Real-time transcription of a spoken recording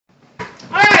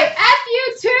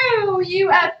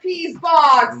Fu2ufp's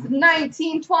box,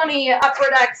 1920 Upper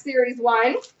Deck Series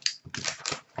 1.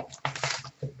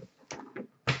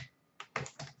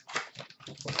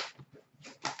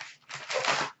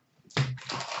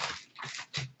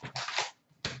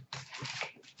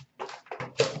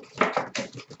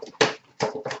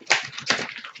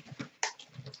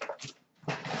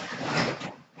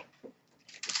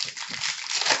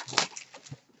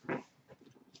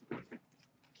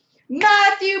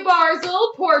 Matthew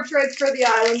Barzal, Portraits for the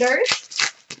Islanders.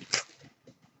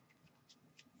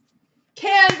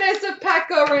 Canvas of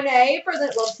Pekka Rinne for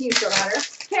the, well, team still matter.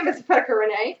 Canvas of Pekka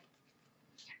Rinne.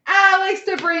 Alex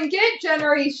DeBrincat,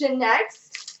 Generation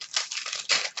Next.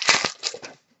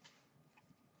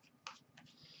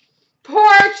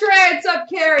 Portraits of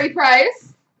Carey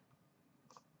Price.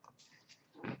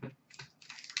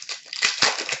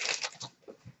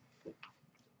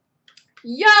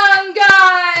 Young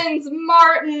Guns,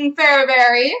 Martin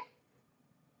Fairbury.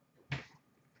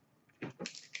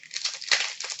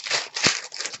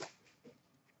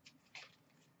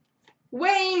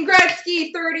 Wayne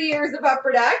Gretzky, 30 Years of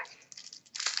Upper Deck.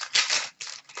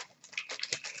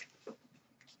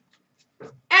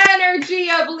 Energy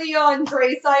of Leon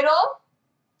Draisaitl.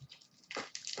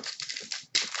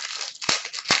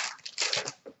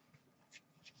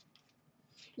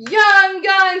 Young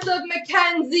Guns of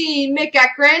Mackenzie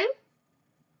McEachran.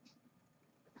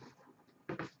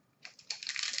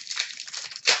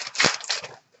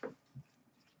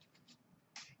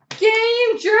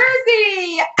 Game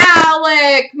Jersey,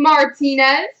 Alec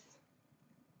Martinez.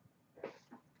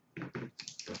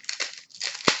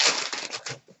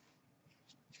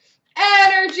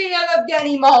 Energy of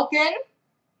Evgeny Malkin.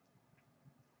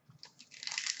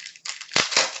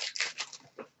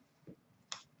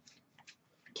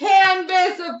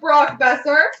 Canvas of Brock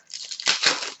Besser.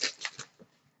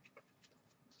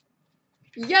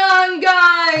 Young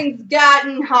Guns,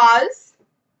 Gatton Haas.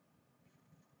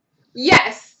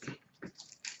 Yes.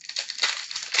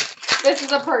 This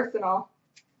is a personal.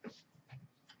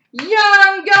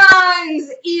 Young Guns,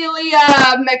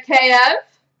 Ilya Mikheyev.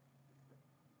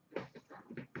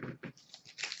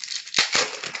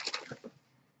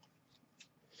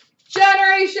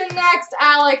 Generation Next,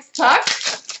 Alex Tuck.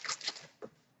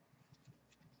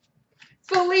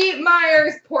 Philippe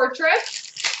Myers Portraits.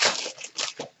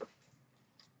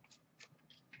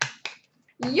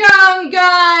 Young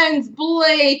Guns,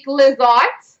 Blake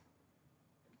Lizotte.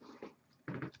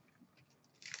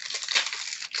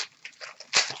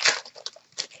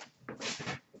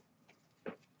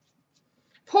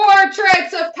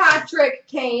 Portraits of Patrick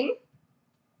Kane.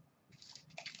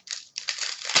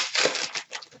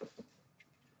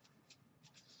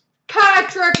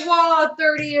 Patrick Waugh,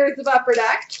 30 Years of Upper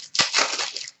Deck.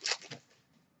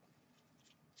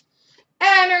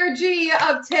 Energy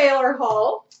of Taylor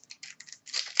Hall.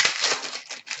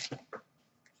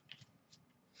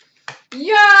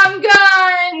 Young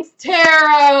Guns,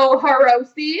 Taro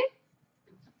Hirose.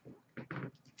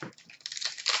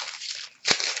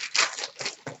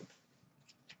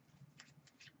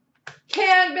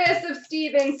 Canvas of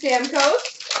Steven Stamkos.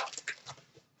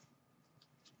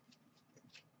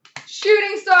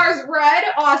 Shooting Stars Red,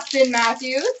 Austin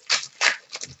Matthews.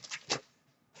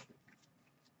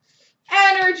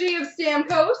 Energy of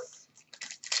Stamkos.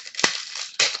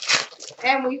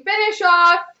 And we finish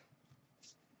off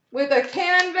with a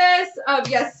canvas of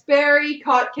Jesperi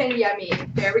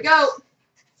Kotkaniemi. There we go.